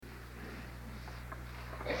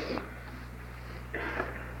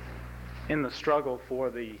in the struggle for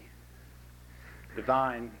the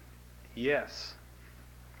divine yes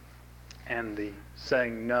and the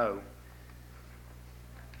saying no,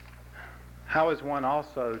 how is one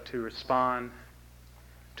also to respond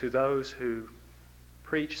to those who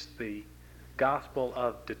preach the gospel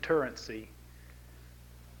of deterrency,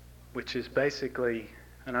 which is basically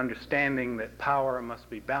an understanding that power must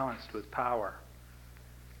be balanced with power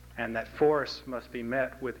and that force must be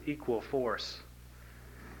met with equal force,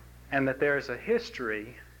 and that there is a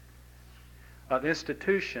history of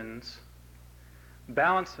institutions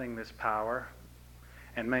balancing this power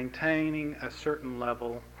and maintaining a certain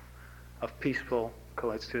level of peaceful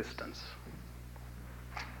coexistence.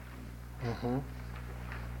 Mm-hmm.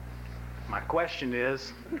 My question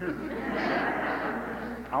is,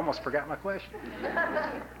 I almost forgot my question.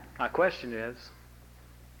 My question is,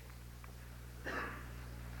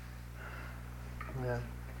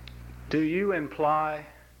 do you imply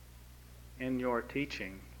in your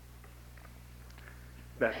teaching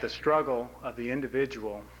that the struggle of the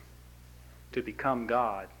individual to become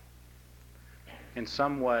God in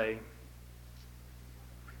some way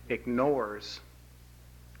ignores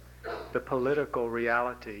the political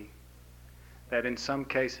reality that in some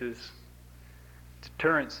cases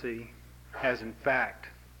deterrency has in fact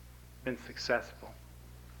been successful?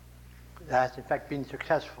 It has in fact been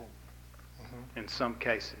successful. In some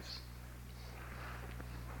cases.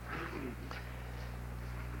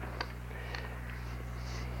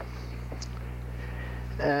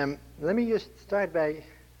 Let me just start by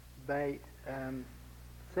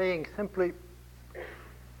saying simply,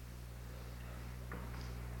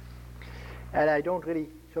 and I don't really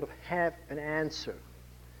sort of have an answer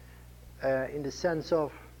in the sense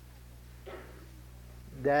of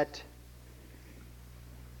that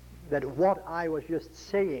what I was just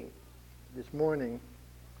saying this morning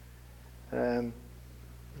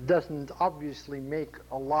doesn't obviously make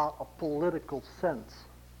a lot of political sense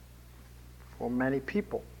for many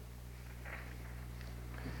people.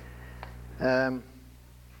 The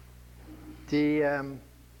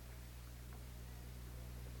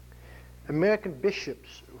American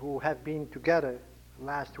bishops who have been together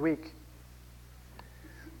last week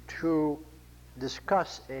to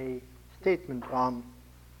discuss a statement on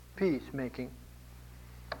peacemaking,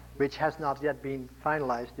 which has not yet been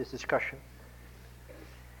finalized, this discussion,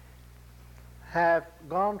 have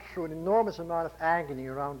gone through an enormous amount of agony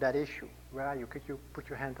around that issue. Where are you? Could you put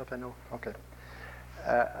your hand up? I know. Okay.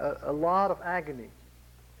 A lot of agony.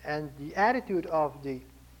 And the attitude of the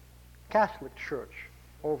Catholic Church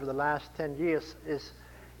over the last 10 years is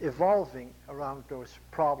evolving around those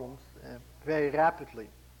problems very rapidly.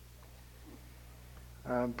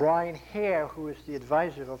 Brian Hare, who is the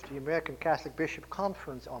advisor of the American Catholic Bishop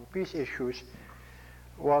Conference on peace issues,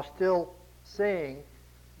 was still saying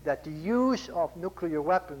that the use of nuclear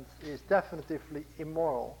weapons is definitively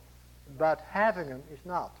immoral, but having them is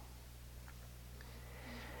not.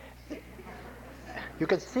 You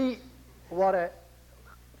can see what a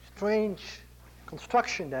strange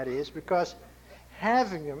construction that is, because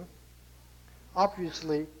having them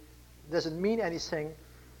obviously doesn't mean anything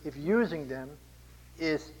if using them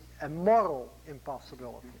is a moral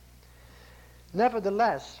impossibility.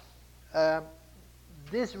 Nevertheless,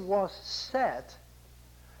 this was said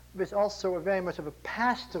with also a very much of a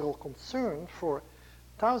pastoral concern for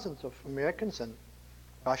thousands of Americans and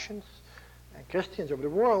Russians and Christians over the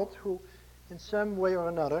world who in some way or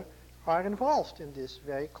another are involved in this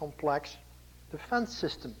very complex defense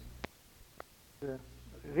system.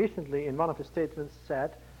 Recently in one of his statements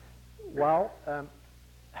said, well,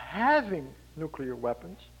 having nuclear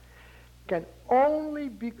weapons can only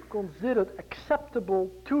be considered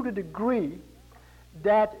acceptable to the degree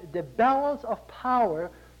that the balance of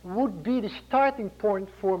power would be the starting point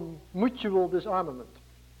for mutual disarmament.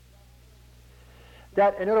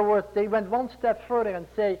 That, in other words, they went one step further and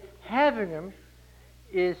say having them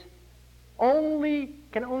can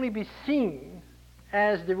only be seen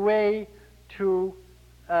as the way to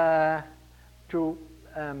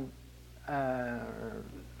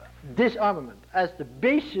disarmament, as the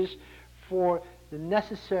basis for the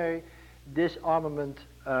necessary disarmament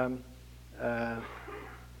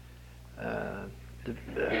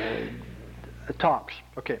talks.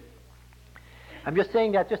 Okay. I'm just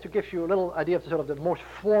saying that just to give you a little idea of the sort of the most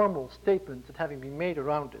formal statements that having been made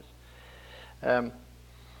around this.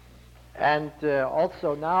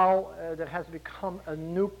 Also now there has become a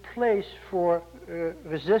new place for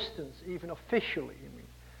resistance, even officially. I mean,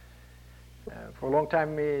 for a long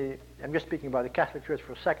time, I'm just speaking about the Catholic Church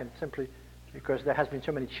for a second, simply because there has been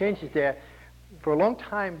so many changes there. For a long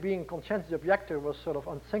time, being conscientious objector was sort of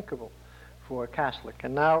unthinkable for a Catholic.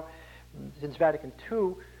 And now since Vatican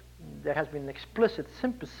II, there has been explicit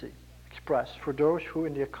sympathy expressed for those who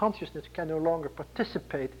in their consciousness can no longer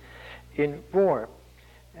participate in war.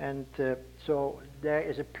 And so there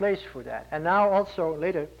is a place for that. And now also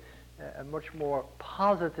later, a much more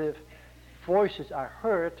positive voices are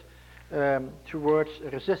heard towards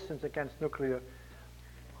resistance against nuclear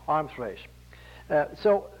arms race.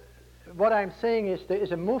 So what I'm saying is there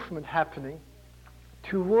is a movement happening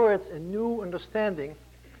towards a new understanding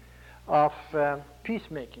of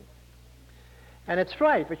peacemaking. And it's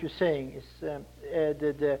right what you're saying is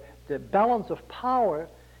the balance of power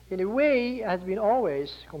in a way has been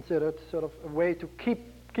always considered sort of a way to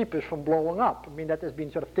keep us from blowing up. I mean, that has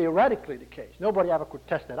been sort of theoretically the case. Nobody ever could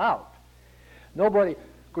test that out. Nobody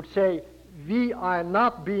could say, we are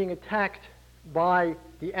not being attacked by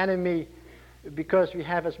the enemy because we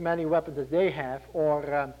have as many weapons as they have,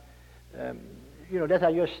 or, you know, that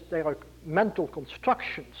are just, they are mental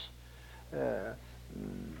constructions.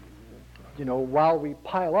 You know, while we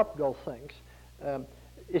pile up those things,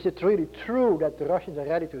 is it really true that the Russians are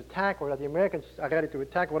ready to attack, or that the Americans are ready to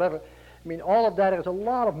attack, whatever? I mean, all of that, there's a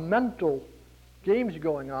lot of mental games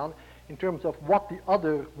going on in terms of what the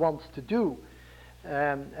other wants to do,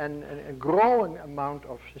 and a growing amount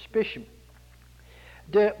of suspicion.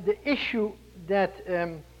 The issue that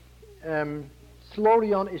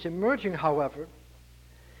slowly on is emerging, however,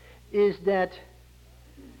 is that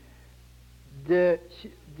the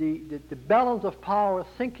balance of power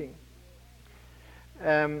thinking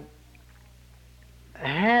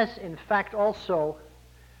has in fact also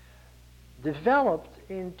developed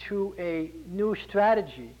into a new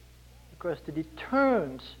strategy, because the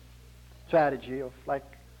deterrence strategy of,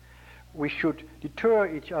 like, we should deter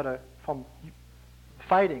each other from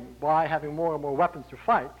fighting by having more and more weapons to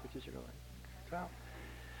fight, which is, you know,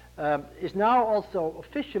 is now also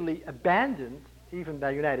officially abandoned, even by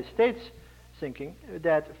United States thinking,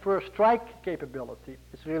 that first strike capability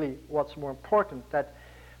is really what's more important, that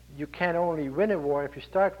you can only win a war if you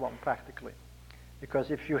start one, practically.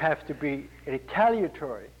 Because if you have to be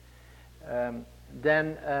retaliatory,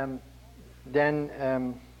 then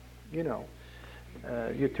you know,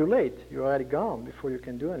 you're too late. You're already gone before you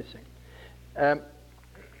can do anything.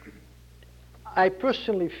 I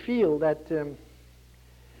personally feel that the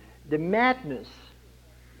madness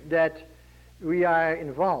that we are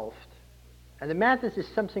involved, and the madness is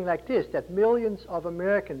something like this, that millions of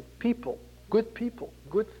American people, good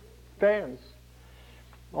parents,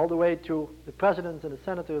 all the way to the presidents and the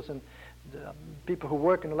senators and the people who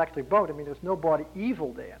work in electric boat. I mean, there's nobody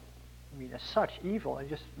evil there. I mean, as such evil.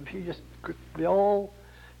 You just could be all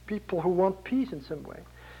people who want peace in some way.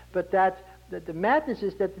 But that the madness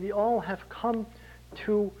is that we all have come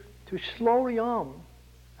to slowly on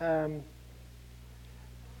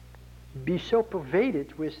be so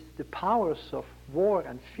pervaded with the powers of war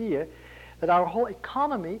and fear that our whole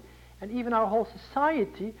economy and even our whole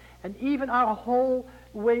society and even our whole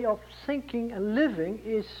way of thinking and living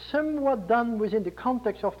is somewhat done within the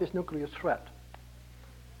context of this nuclear threat.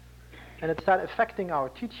 And it started affecting our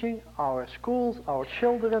teaching, our schools, our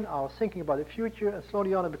children, our thinking about the future, and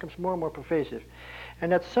slowly on it becomes more and more pervasive.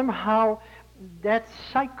 And that somehow that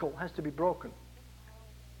cycle has to be broken.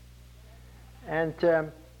 And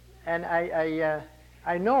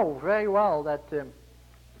I know very well that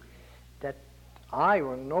that I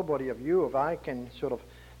or nobody of you, if I can sort of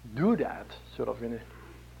do that, sort of in a,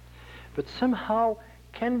 but somehow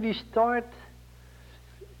can we start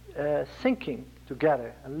thinking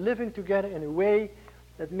together and living together in a way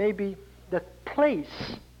that maybe that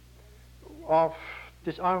place of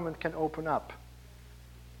disarmament can open up.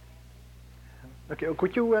 Okay,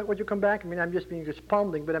 would you come back? I mean, I'm just being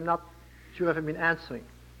responding, but I'm not sure if I've been answering.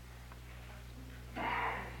 I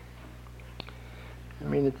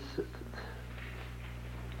mean, it's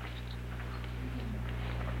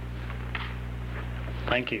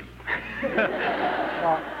Thank you.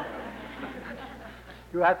 well,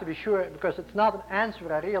 you have to be sure, because it's not an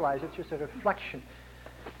answer, I realize, it's just a reflection.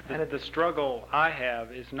 And the struggle I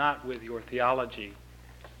have is not with your theology,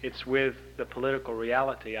 it's with the political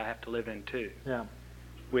reality I have to live in too. Yeah.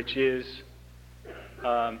 Which is,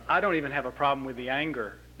 I don't even have a problem with the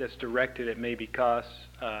anger that's directed at me because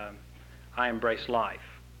I embrace life,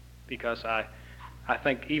 because I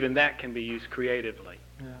think even that can be used creatively.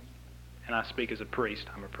 Yeah. And I speak as a priest.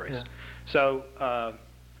 I'm a priest. Yeah. So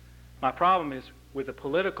my problem is with the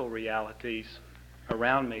political realities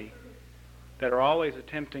around me that are always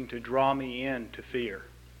attempting to draw me into fear,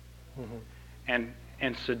 mm-hmm. and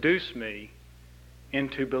seduce me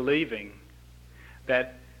into believing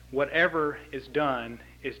that whatever is done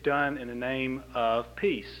in the name of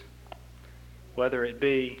peace, whether it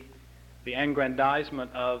be the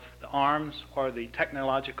aggrandizement of the arms or the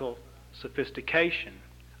technological sophistication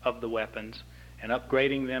of the weapons and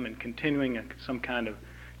upgrading them and continuing some kind of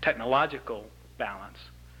technological balance.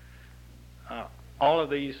 All of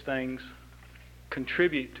these things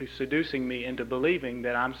contribute to seducing me into believing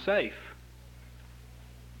that I'm safe.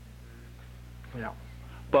 Yeah.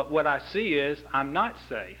 But what I see is I'm not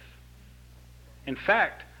safe. In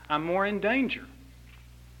fact, I'm more in danger.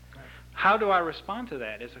 How do I respond to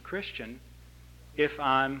that as a Christian if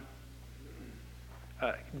I'm,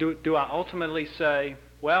 do I ultimately say,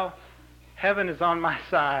 well, heaven is on my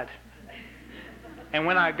side, and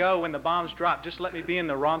when I go, when the bombs drop, just let me be in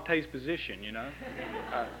the Ronte's position, you know?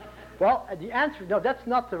 Well, the answer, no, that's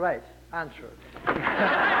not the right answer.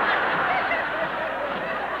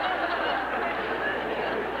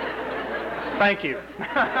 Thank you.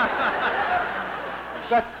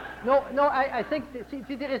 But no, I think,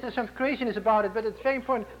 see, there is some craziness about it, but it's very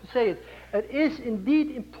important to say it. It is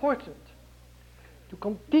indeed important to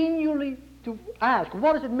continually to ask,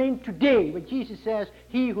 what does it mean today when Jesus says,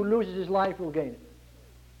 he who loses his life will gain it?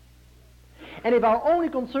 And if our only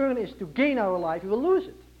concern is to gain our life, we will lose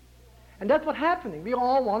it. And that's what's happening. We are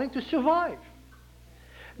all wanting to survive.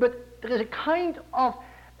 But there is a kind of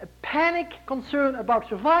a panic concern about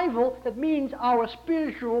survival that means our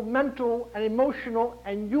spiritual, mental, and emotional,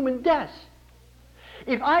 and human death.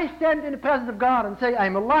 If I stand in the presence of God and say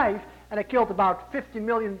I'm alive, and I killed about 50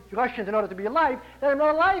 million Russians in order to be alive, then I'm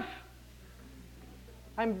not alive.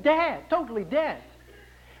 I'm dead, totally dead.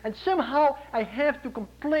 And somehow I have to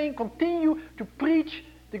continue to preach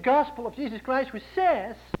the gospel of Jesus Christ, which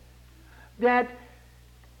says that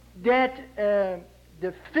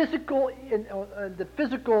the physical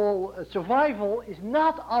survival is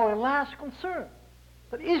not our last concern.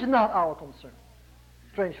 That is not our concern,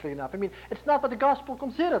 strangely enough. I mean, it's not what the gospel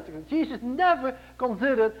considered. Jesus never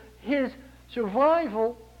considered his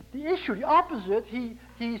survival the issue. The opposite, he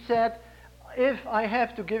said, if I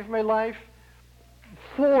have to give my life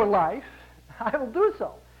for life, I will do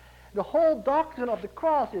so. The whole doctrine of the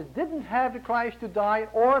cross is, didn't have the Christ to die in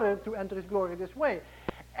order to enter his glory this way.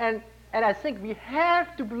 And I think we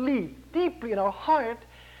have to believe deeply in our heart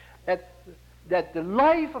that the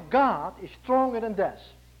life of God is stronger than death.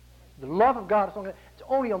 The love of God is stronger. It's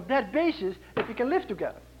only on that basis that we can live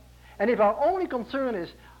together. And if our only concern is,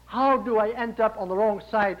 how do I end up on the wrong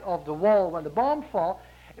side of the wall when the bomb falls,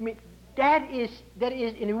 I mean, that is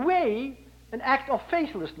in a way an act of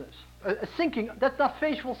faithlessness. A thinking, that's not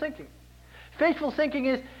faithful thinking. Faithful thinking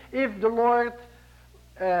is, if the Lord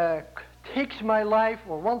takes my life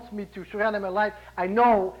or wants me to surrender my life, I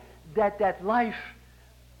know that that life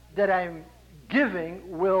that I'm giving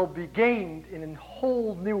will be gained in a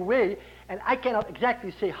whole new way, and I cannot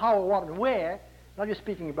exactly say how or what and where. Not just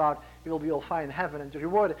speaking about we will be all fine in heaven and to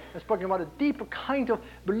reward it. I'm speaking about a deeper kind of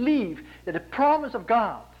belief that the promise of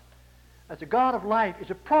God, as the God of life, is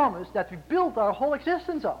a promise that we build our whole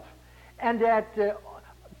existence of, and that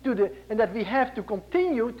that we have to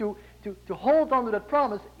continue to hold on to that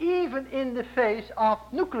promise even in the face of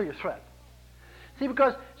nuclear threat. See,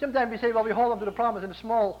 because sometimes we say, well, we hold on to the promise in the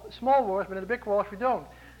small wars, but in the big wars we don't.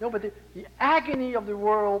 No, but the agony of the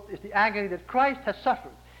world is the agony that Christ has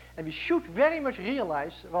suffered. And we should very much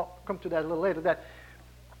realize, well, I'll come to that a little later, that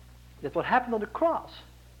what happened on the cross,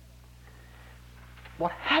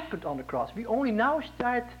 what happened on the cross, we only now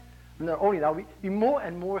start, not only now, we more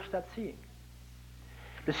and more start seeing.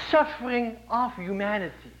 The suffering of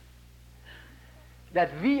humanity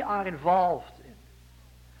that we are involved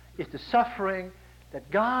in is the suffering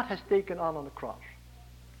that God has taken on the cross.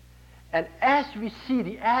 And as we see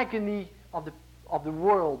the agony of the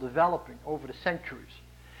world developing over the centuries,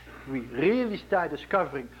 we really start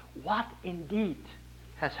discovering what indeed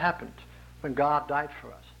has happened when God died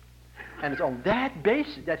for us. And it's on that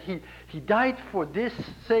basis that he died for this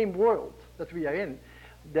same world that we are in,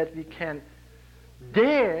 that we can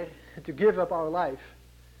dare to give up our life.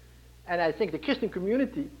 And I think the Christian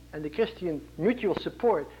community and the Christian mutual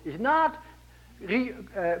support is not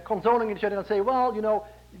consoling each other and say, well, you know,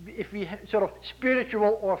 if we sort of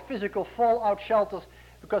spiritual or physical fallout shelters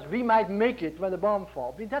because we might make it when the bomb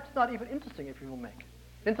falls. I mean, that's not even interesting if we will make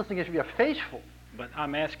it. Interesting is we are faithful. But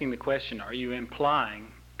I'm asking the question, are you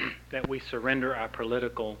implying that we surrender our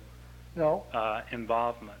political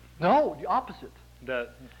involvement? No, the opposite.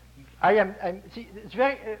 See, it's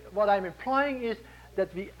very, what I'm implying is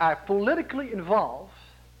that we are politically involved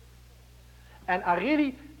and are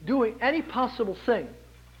really doing any possible thing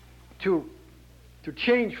to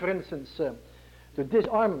change, for instance, the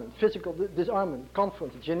disarmament, physical disarmament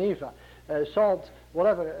conference, Geneva, SALT,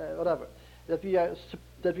 whatever, that we are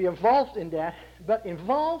involved in that, but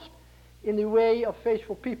involved in the way of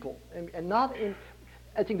faithful people, and not in.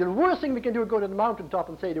 I think the worst thing we can do is go to the mountaintop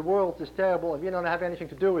and say the world is terrible and we don't have anything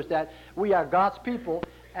to do with that. We are God's people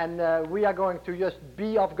and we are going to just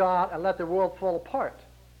be of God and let the world fall apart.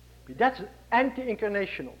 That's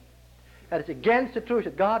anti-incarnational. That is against the truth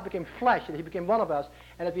that God became flesh, that he became one of us,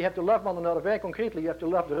 and that we have to love one another very concretely. We have to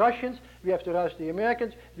love the Russians, we have to love the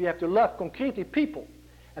Americans, we have to love concretely people.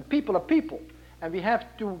 And people are people. And we have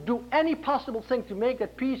to do any possible thing to make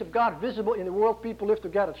that peace of God visible in the world. People live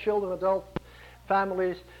together, children, adults,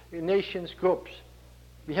 families, nations, groups.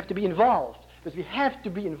 We have to be involved. But we have to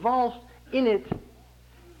be involved in it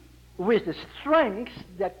with the strength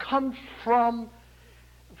that comes from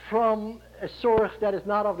a source that is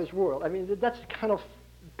not of this world. I mean, that's kind of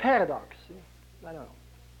paradox. I don't know.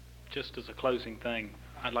 Just as a closing thing,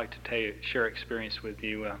 I'd like to share experience with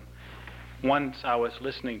you. Once I was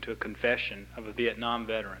listening to a confession of a Vietnam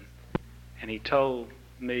veteran, and he told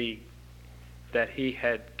me that he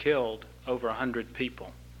had killed over 100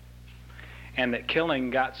 people, and that killing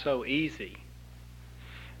got so easy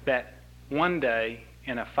that one day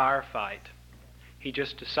in a firefight, he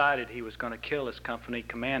just decided he was going to kill his company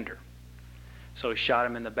commander. So he shot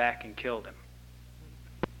him in the back and killed him.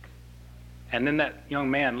 And then that young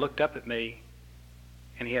man looked up at me,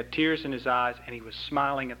 and he had tears in his eyes, and he was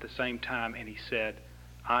smiling at the same time, and he said,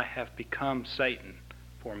 "I have become Satan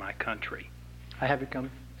for my country." I have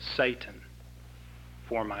become Satan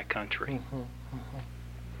for my country. Mm-hmm, mm-hmm.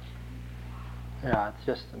 Yeah, it's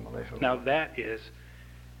just unbelievable. Now that is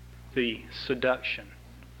the seduction.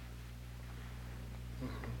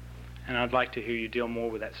 Mm-hmm. And I'd like to hear you deal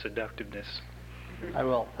more with that seductiveness. I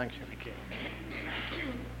will, thank you. Thank you.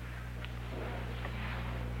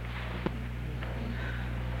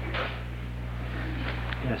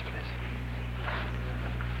 Yes, please.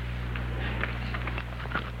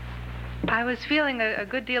 I was feeling a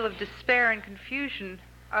good deal of despair and confusion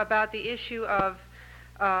about the issue of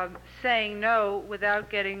saying no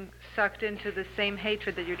without getting sucked into the same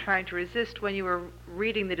hatred that you're trying to resist when you were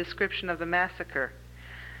reading the description of the massacre.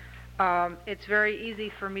 It's very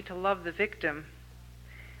easy for me to love the victim.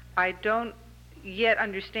 I don't yet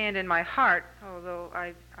understand in my heart, although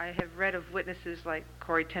I have read of witnesses like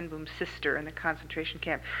Corrie ten Boom's sister in the concentration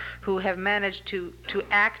camp, who have managed to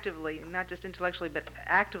actively, not just intellectually, but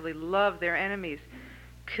actively love their enemies.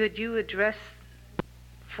 Could you address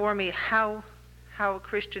for me how a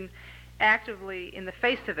Christian actively, in the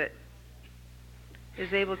face of it,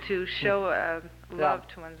 is able to show love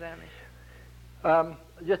to one's enemies?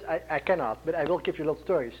 Just I cannot, but I will give you little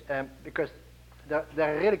stories because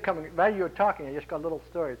they're really coming. While you're talking, I just got little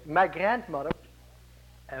stories. My grandmother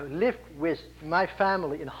lived with my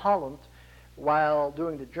family in Holland while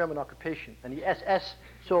during the German occupation, and the SS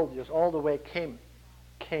soldiers all the way came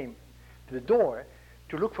to the door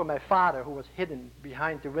to look for my father, who was hidden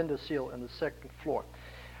behind the window sill on the second floor.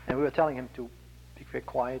 And we were telling him to be very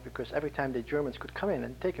quiet because every time the Germans could come in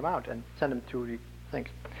and take him out and send him to the things.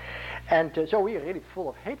 And so we were really full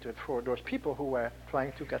of hatred for those people who were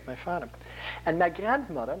trying to get my father. And my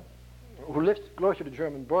grandmother, who lived close to the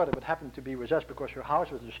German border but happened to be with us because her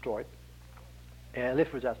house was destroyed,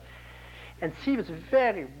 lived with us. And she was a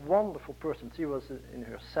very wonderful person. She was in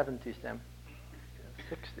her 70s then,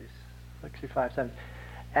 60s, 65, 70.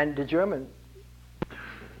 And the German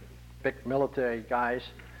big military guys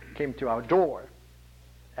came to our door.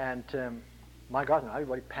 And my God,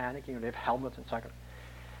 everybody panicking, they have helmets and so on.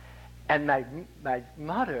 And my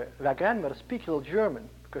grandmother speaks a little German,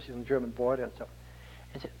 because she's on the German border and so on.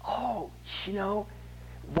 And said, "Oh, you know,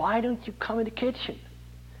 why don't you come in the kitchen?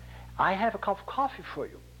 I have a cup of coffee for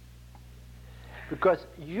you. Because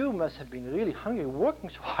you must have been really hungry, working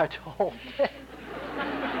so hard the whole day."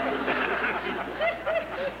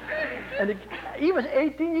 And he was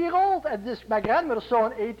 18 years old, and my grandmother saw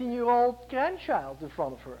an 18-year-old grandchild in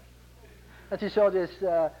front of her. And she saw this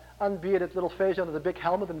unbearded little face under the big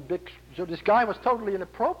helmet and so this guy was totally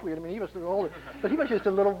inappropriate. I mean, he was older, but he was just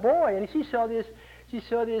a little boy, and she saw this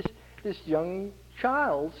young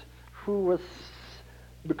child who was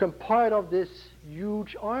become part of this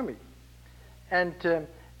huge army, and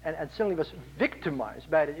suddenly was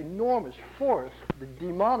victimized by the enormous force, the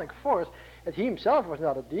demonic force, that he himself was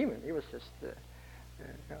not a demon. He was just,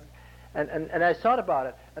 and I thought about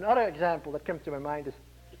it. Another example that comes to my mind is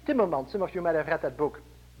Timmermans. Some of you might have read that book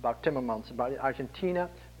about Timmermans, about Argentina.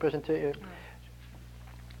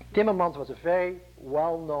 Timmermans was a very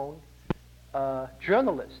well-known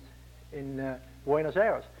journalist in Buenos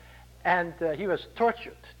Aires, and he was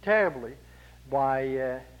tortured terribly by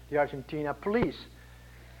the Argentina police.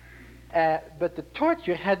 But the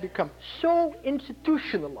torture had become so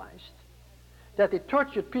institutionalized that they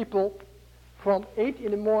tortured people from 8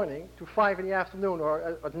 in the morning to 5 in the afternoon,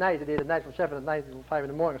 or at night, they did at night from 7 at night till 5 in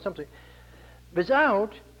the morning or something,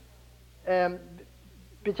 without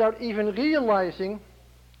even realizing,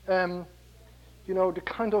 the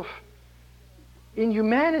kind of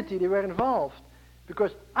inhumanity they were involved.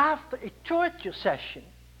 Because after a torture session,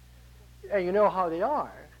 and you know how they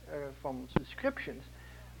are from descriptions,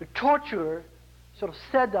 the torturer sort of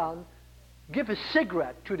sat down, give a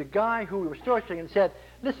cigarette to the guy who was torturing and said,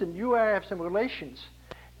 listen, you have some relations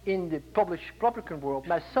in the publican world.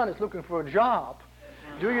 My son is looking for a job.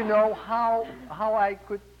 Do you know how I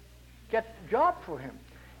could get a job for him?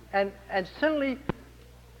 And suddenly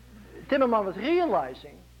Timmerman was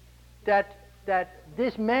realizing that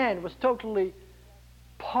this man was totally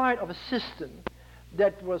part of a system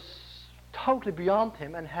that was totally beyond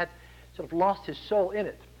him and had sort of lost his soul in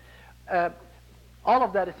it. All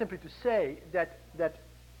of that is simply to say that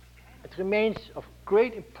it remains of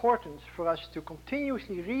great importance for us to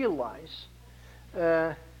continuously realize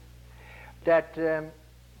that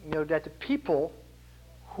the people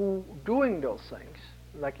who doing those things,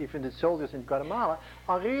 like even the soldiers in Guatemala,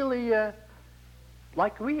 are really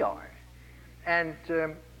like we are, and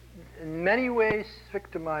in many ways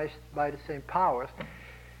victimized by the same powers.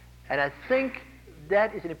 And I think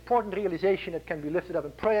that is an important realization that can be lifted up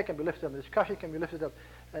in prayer, can be lifted up in discussion, can be lifted up,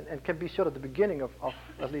 and can be sort of the beginning of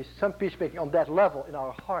at least some peacemaking on that level in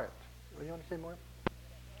our heart. Do you want to say more?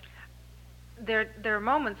 There are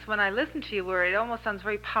moments when I listen to you where it almost sounds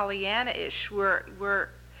very Pollyanna-ish, where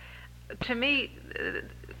to me,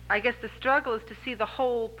 I guess the struggle is to see the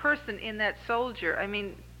whole person in that soldier. I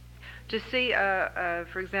mean, to see,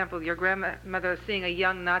 for example, your grandmother seeing a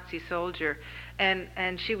young Nazi soldier,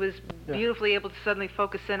 and she was beautifully able to suddenly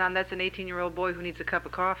focus in on that's an 18-year-old boy who needs a cup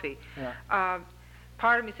of coffee. Yeah.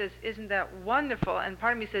 Part of me says, isn't that wonderful? And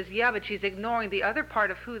part of me says, yeah, but she's ignoring the other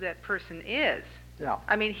part of who that person is. Yeah.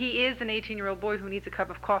 I mean, he is an 18-year-old boy who needs a cup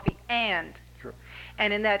of coffee, and Sure.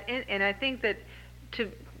 and in that, and I think that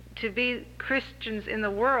to be Christians in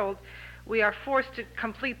the world, we are forced to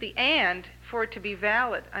complete the and for it to be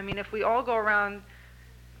valid. I mean, if we all go around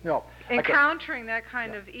encountering that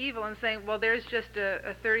kind of evil and saying, well, there's just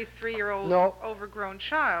a 33-year-old overgrown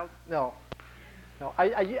child. No.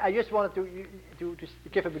 I just wanted to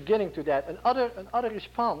give a beginning to that. Another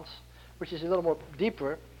response, which is a little more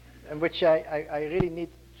deeper, and which I really need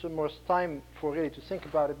some more time for really to think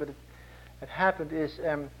about it, but it happened is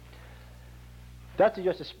that's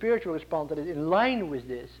just a spiritual response that is in line with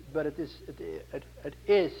this, but it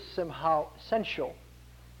is somehow essential,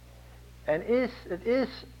 and it is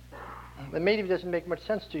maybe it doesn't make much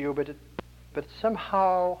sense to you, but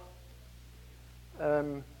somehow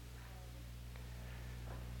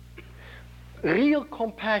real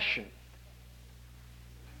compassion,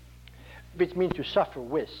 which means to suffer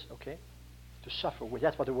with, okay? To suffer with,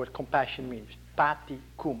 that's what the word compassion means. Pati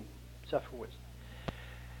cum, suffer with.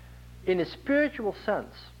 In a spiritual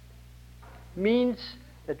sense, means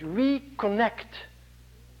that we connect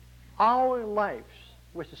our lives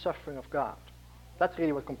with the suffering of God. That's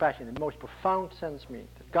really what compassion in the most profound sense means.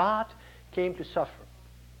 That God came to suffer.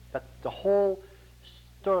 That the whole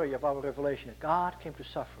story of our revelation, that God came to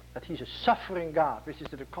suffer. That he's a suffering God, which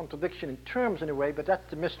is a contradiction in terms in a way, but that's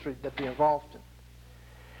the mystery that we're involved in.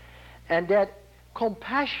 And that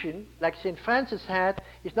compassion, like St. Francis had,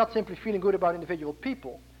 is not simply feeling good about individual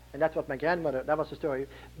people. And that's what my grandmother, that was the story.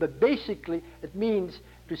 But basically, it means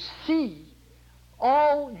to see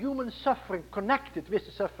all human suffering connected with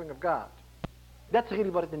the suffering of God. That's really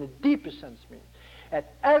what it in the deepest sense means. And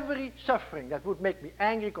every suffering that would make me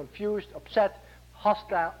angry, confused, upset,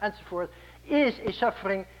 hostile, and so forth, is a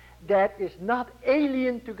suffering that is not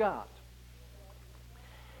alien to God.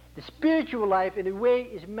 The spiritual life, in a way,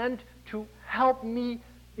 is meant to help me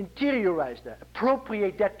interiorize that,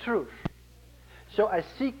 appropriate that truth. So I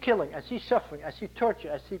see killing, I see suffering, I see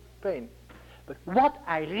torture, I see pain. But what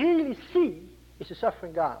I really see is the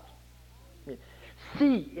suffering God. I mean,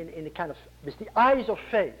 see in the kind of, with the eyes of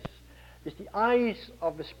faith, with the eyes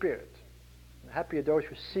of the Spirit. Happy are those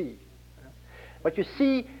who see. What you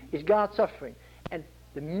see is God suffering. And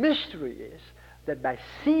the mystery is that by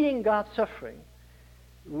seeing God suffering,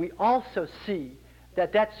 we also see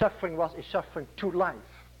that that suffering was a suffering to life.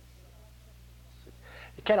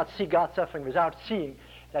 You cannot see God suffering without seeing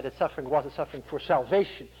that the suffering was a suffering for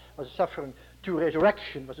salvation, was a suffering to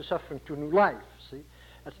resurrection, was a suffering to new life. See,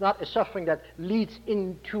 it's not a suffering that leads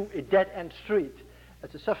into a dead-end street.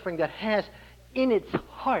 It's a suffering that has in its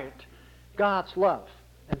heart God's love,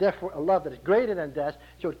 and therefore a love that is greater than death.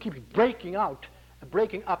 So it keeps breaking out, and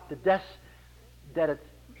breaking up the death that it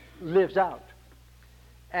lives out.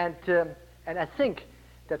 And I think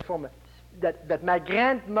that from a that my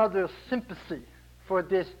grandmother's sympathy for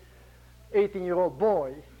this 18-year-old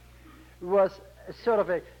boy was a sort of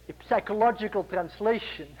a psychological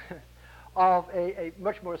translation of a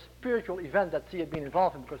much more spiritual event that she had been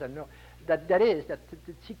involved in, because I know that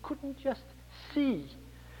she couldn't just see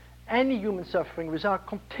any human suffering without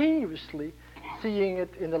continuously seeing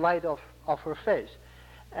it in the light of her face.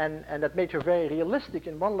 And that made her very realistic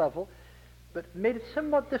in one level, but made it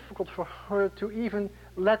somewhat difficult for her to even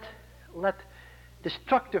let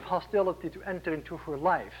destructive hostility to enter into her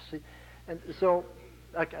life. See? And so,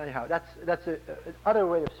 anyhow, that's another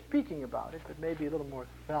way of speaking about it, but maybe a little more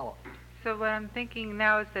valid. So what I'm thinking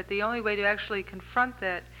now is that the only way to actually confront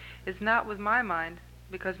that is not with my mind,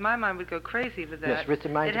 because my mind would go crazy with that. Yes, with the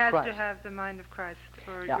mind of Christ. It has to have the mind of Christ,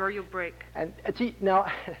 or you'll break. And see, now,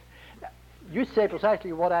 you say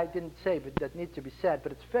precisely what I didn't say, but that needs to be said,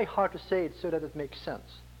 but it's very hard to say it so that it makes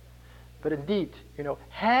sense. But indeed,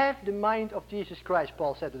 have the mind of Jesus Christ,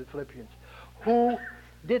 Paul said to the Philippians, who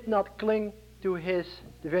did not cling to his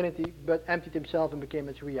divinity, but emptied himself and became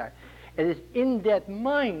as we are. It is in that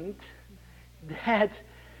mind that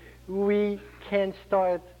we can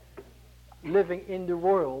start living in the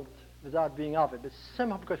world without being of it, but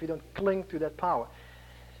somehow because we don't cling to that power.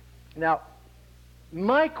 Now,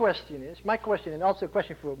 my question, and also a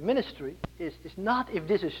question for ministry, is not if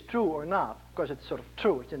this is true or not, because it's sort of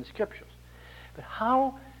true, it's in the scriptures, but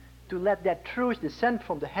how to let that truth descend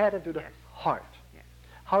from the head into the heart. Yes.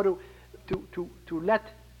 How to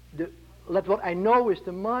let what I know is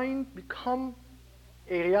the mind become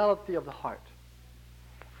a reality of the heart.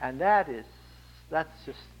 And that's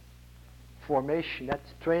just formation, that's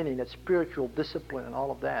training, that's spiritual discipline and all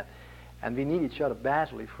of that. And we need each other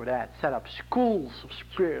badly for that. Set up schools of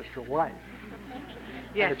spiritual life.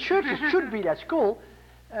 Yes. And the churches should be that school,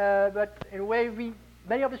 but in a way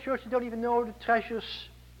many of the churches don't even know the treasures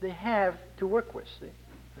they have to work with. See?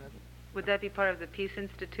 Would that be part of the Peace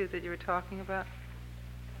Institute that you were talking about?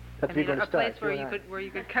 That we're going to start. A place where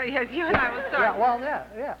you could yes, you and I will start.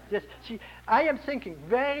 Yeah. Yes. See, I am thinking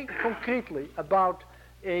very concretely about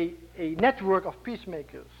a network of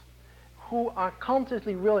peacemakers who are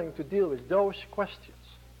constantly willing to deal with those questions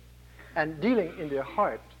and dealing in their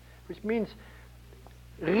heart, which means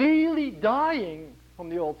really dying from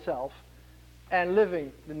the old self and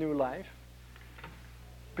living the new life.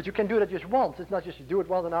 But you can do that just once. It's not just you do it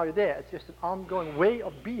once and now you're there. It's just an ongoing way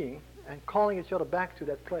of being and calling each other back to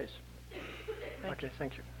that place. Thank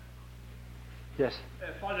you. Yes?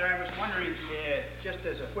 Father, I was wondering, just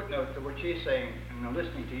as a footnote to what she's saying, and I'm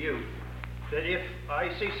listening to you, that if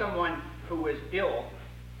I see someone who is ill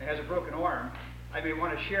and has a broken arm, I may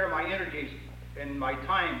want to share my energies and my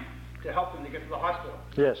time to help them to get to the hospital.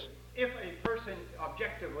 Yes. If a person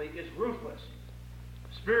objectively is ruthless,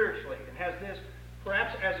 spiritually, and has this,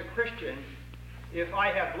 perhaps as a Christian, if I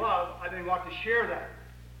have love, I may want to share that.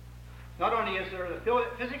 Not only is there the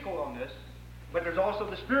physical illness, but there's also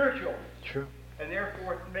the spiritual. True. And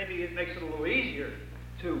therefore, maybe it makes it a little easier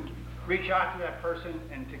to reach out to that person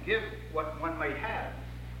and to give what one might have,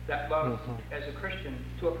 that love as a Christian,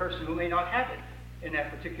 to a person who may not have it in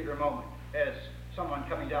that particular moment as someone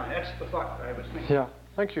coming down. That's the thought that I was thinking. Yeah.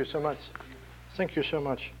 Thank you so much. Thank you so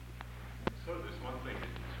much. So there's one thing that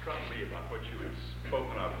struck me about what you had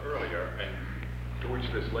spoken of earlier, and to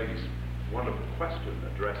which this lady's wonderful question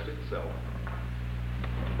addressed itself.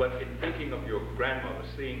 But in thinking of your grandmother,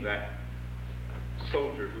 seeing that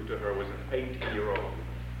soldier who to her was an 18-year-old,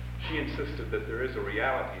 she insisted that there is a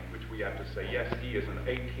reality in which we have to say, yes, he is an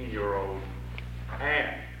 18-year-old,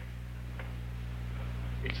 and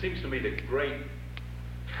it seems to me that great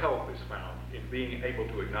help is found in being able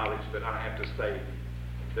to acknowledge that I have to say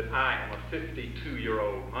that I am a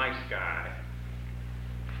 52-year-old nice guy,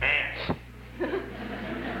 and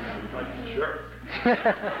a jerk.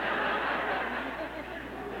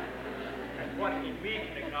 And what he means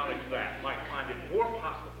to acknowledge that might find it more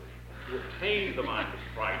possible to obtain the mind of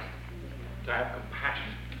Christ, to have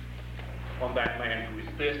compassion on that man who is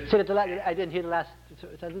this. I didn't hear the last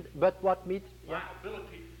sentence. But what means? My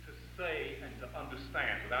ability to say and to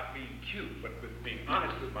understand without being cute, but with being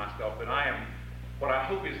honest with myself, that I am what I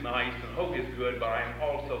hope is nice and hope is good, but I am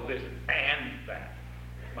also this and that.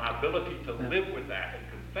 My ability to live with that and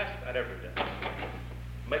confess that every day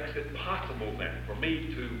makes it possible then for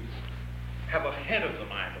me to have a head of the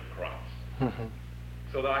mind of Christ,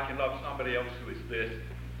 so that I can love somebody else who is this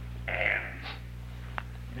and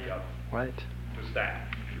the other. Right. Just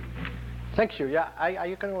that. Thank you. Yeah,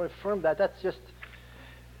 I can affirm that. That's just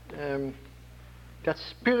that's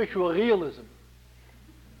spiritual realism,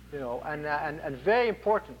 and very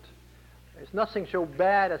important There's nothing so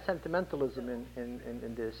bad as sentimentalism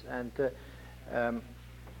in this.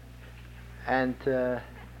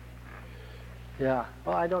 Yeah.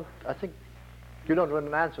 Well, I think you don't want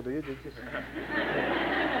an answer, do you?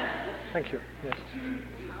 Thank you. Yes.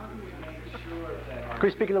 Could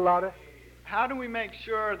you speak a little louder? How do we make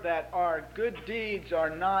sure that our good deeds are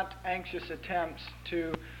not anxious attempts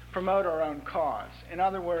to promote our own cause? In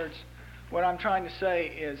other words, what I'm trying to say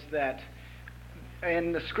is that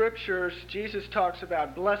in the scriptures, Jesus talks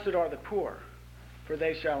about blessed are the poor, for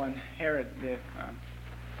they shall inherit the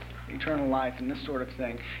eternal life and this sort of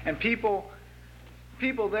thing. And people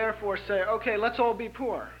therefore say, okay, let's all be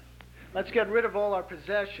poor. Let's get rid of all our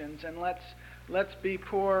possessions and let's be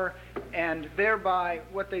poor, and thereby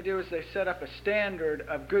what they do is they set up a standard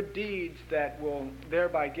of good deeds that will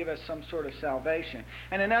thereby give us some sort of salvation.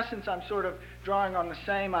 And in essence, I'm sort of drawing on the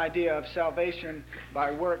same idea of salvation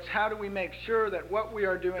by works. How do we make sure that what we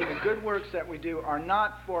are doing, the good works that we do, are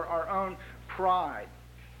not for our own pride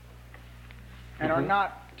and are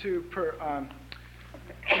not to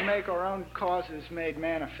make our own causes made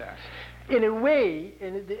manifest? In a way,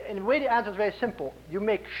 the answer is very simple. You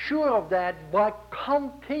make sure of that by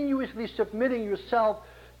continuously submitting yourself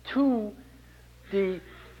to the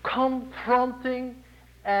confronting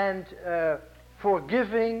and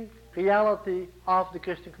forgiving reality of the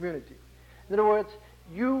Christian community. In other words,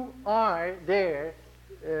 you are there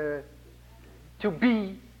to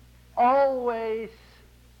be always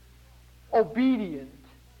obedient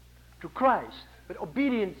to Christ. But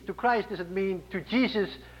obedience to Christ doesn't mean to Jesus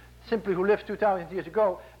simply who lived 2,000 years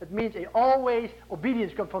ago. It means always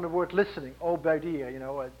obedience comes from the word listening. Obadiah,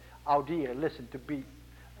 audir, listen, to be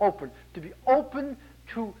open. To be open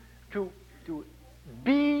to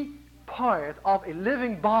be part of a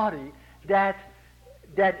living body that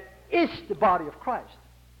is the body of Christ.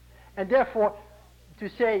 And therefore, to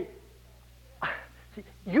say, see,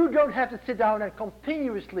 you don't have to sit down and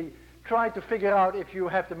continuously try to figure out if you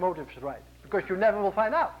have the motives right, because you never will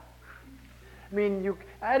find out. I mean,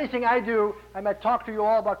 anything I do, I might talk to you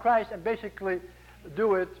all about Christ and basically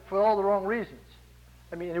do it for all the wrong reasons.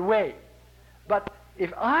 I mean, in a way. But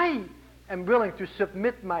if I am willing to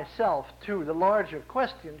submit myself to the larger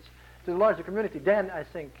questions, to the larger community, then I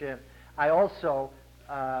think I also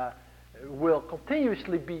will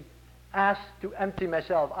continuously be asked to empty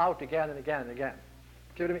myself out again and again and again.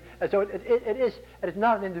 See what I mean? And so it is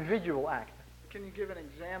not an individual act. Can you give an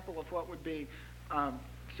example of what would be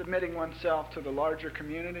submitting oneself to the larger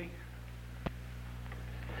community?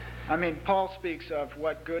 I mean, Paul speaks of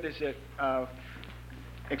what good is it,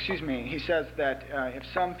 he says that if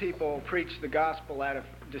some people preach the gospel out of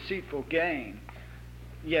deceitful gain,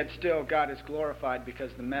 yet still God is glorified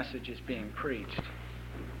because the message is being preached.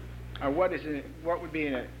 What would be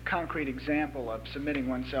a concrete example of submitting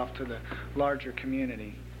oneself to the larger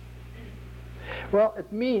community? Well, it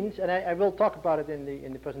means, and I will talk about it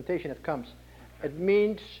in the presentation that comes, it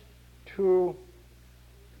means to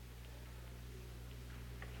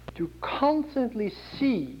constantly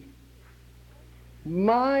see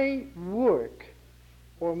my work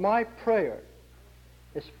or my prayer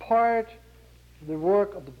as part of the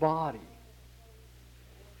work of the body.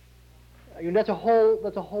 I mean, that's a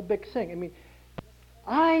whole big thing. I mean,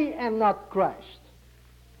 I am not Christ,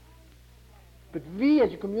 but we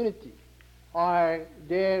as a community are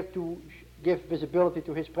there to give visibility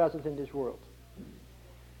to His presence in this world.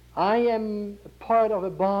 I am a part of a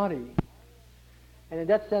body, and in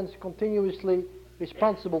that sense continuously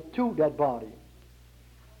responsible to that body.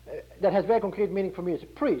 That has very concrete meaning for me as a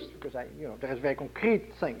priest, because there is very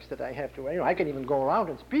concrete things that I have to. I can even go around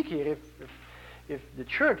and speak here if the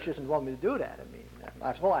church doesn't want me to do that. I mean,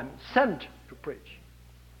 after all, I'm sent to preach.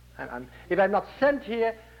 If I'm not sent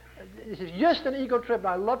here, this is just an ego trip.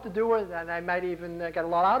 I love to do it, and I might even get a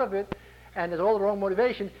lot out of it, and there's all the wrong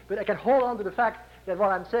motivation. But I can hold on to the fact that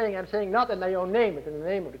what I'm saying not in my own name, but in the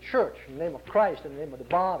name of the church, in the name of Christ, in the name of the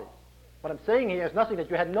body. What I'm saying here is nothing that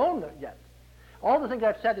you had known yet. All the things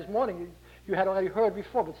I've said this morning, you had already heard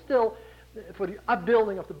before, but still, for the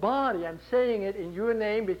upbuilding of the body, I'm saying it in your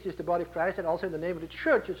name, which is the body of Christ, and also in the name of the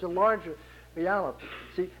church. It's a larger reality.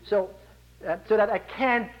 See, so that I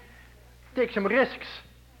can take some risks,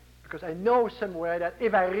 because I know somewhere that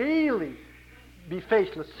if I really be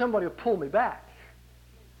faithless, somebody will pull me back.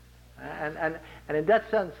 And in that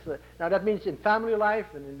sense, now that means in family life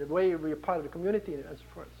and in the way we are part of the community and so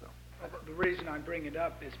forth. So. The reason I bring it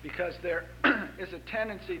up is because there is a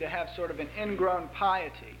tendency to have sort of an ingrown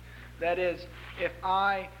piety. That is, if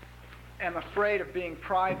I am afraid of being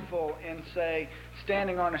prideful in, say,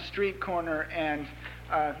 standing on a street corner and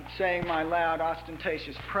saying my loud,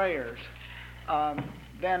 ostentatious prayers,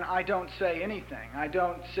 then I don't say anything. I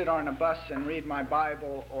don't sit on a bus and read my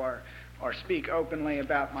Bible or speak openly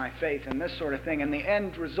about my faith and this sort of thing. And the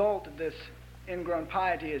end result of this ingrown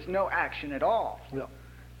piety is no action at all. Yeah.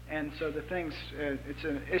 And so it's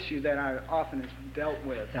an issue that I often have dealt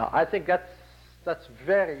with. Yeah, I think that's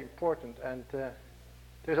very important, and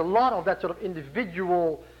there's a lot of that sort of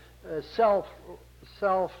individual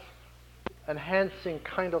self-enhancing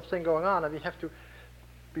kind of thing going on, and we have to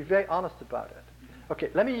be very honest about it. Okay,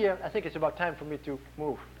 let me. I think it's about time for me to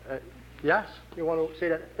move. Yes, you want to say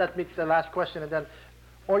that? That makes the last question, and then,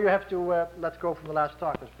 or you have to let's go from the last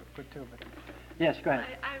talk. That's good too. But yes, go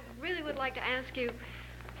ahead. I really would like to ask you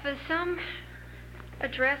for some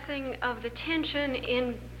addressing of the tension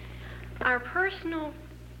in our personal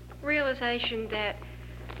realization that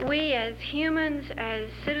we as humans, as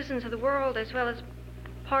citizens of the world, as well as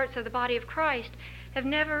parts of the body of Christ, have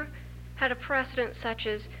never had a precedent such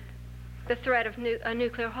as the threat of a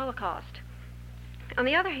nuclear holocaust. On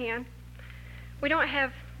the other hand, we don't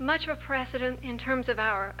have much of a precedent in terms of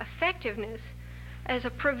our effectiveness as a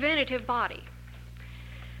preventative body.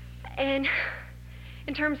 And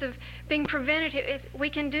in terms of being preventative, we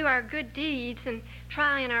can do our good deeds and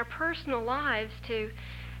try in our personal lives to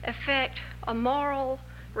affect a moral,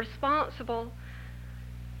 responsible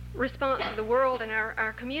response to the world and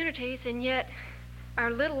our communities, and yet our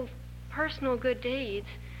little personal good deeds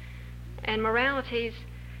and moralities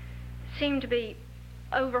seem to be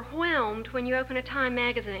overwhelmed when you open a Time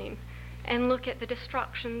magazine and look at the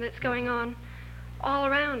destruction that's going on all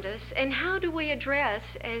around us. And how do we address,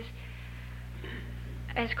 as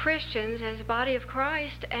Christians, as a body of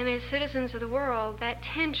Christ, and as citizens of the world, that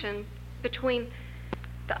tension between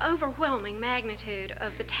the overwhelming magnitude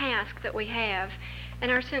of the task that we have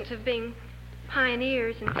and our sense of being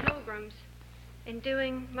pioneers and pilgrims and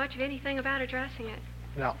doing much of anything about addressing it?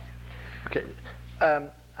 No. Okay.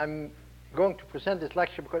 I'm going to present this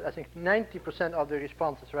lecture because I think 90% of the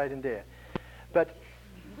response is right in there. But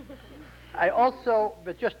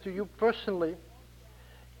but just to you personally,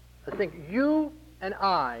 I think you and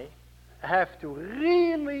I have to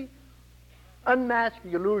really unmask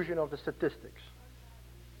the illusion of the statistics.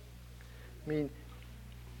 I mean,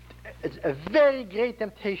 it's a very great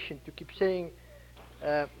temptation to keep saying,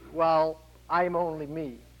 well, I'm only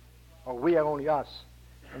me, or we are only us,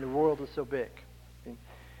 and the world is so big. I mean,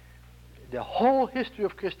 the whole history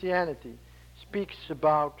of Christianity speaks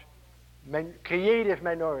about creative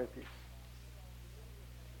minorities,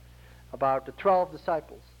 about the 12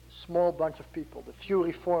 disciples, a small bunch of people, the few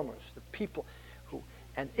reformers, the people who,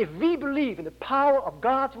 and if we believe in the power of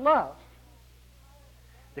God's love,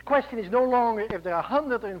 the question is no longer if there are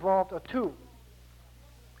 100 involved or 2.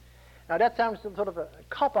 Now that sounds sort of a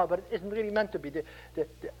cop-out, but it isn't really meant to be.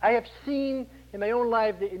 I have seen in my own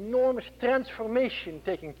life the enormous transformation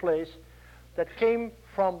taking place that came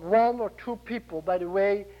from 1 or 2 people by the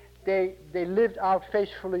way they lived out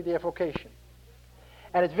faithfully their vocation.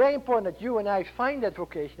 And it's very important that you and I find that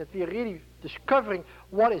vocation, that we are really discovering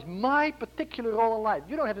what is my particular role in life.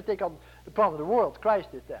 You don't have to take on the problem of the world.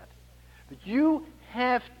 Christ did that. But you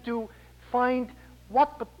have to find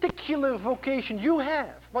what particular vocation you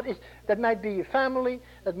have. That might be a family,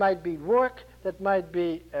 that might be work, that might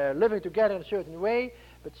be living together in a certain way.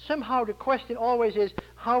 But somehow the question always is,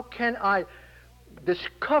 how can I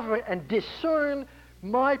discover and discern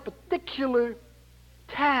my particular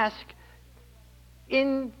task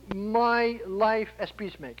in my life as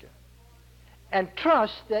peacemaker, and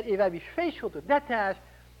trust that if I be faithful to that task,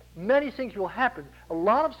 many things will happen. A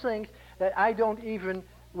lot of things that I don't even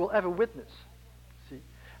will ever witness. See,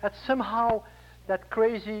 that's somehow that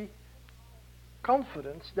crazy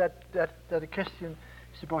confidence that a Christian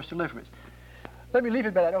is supposed to live with. Let me leave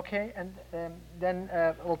it by that, okay? And then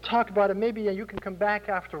we'll talk about it. Maybe you can come back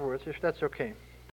afterwards if that's okay.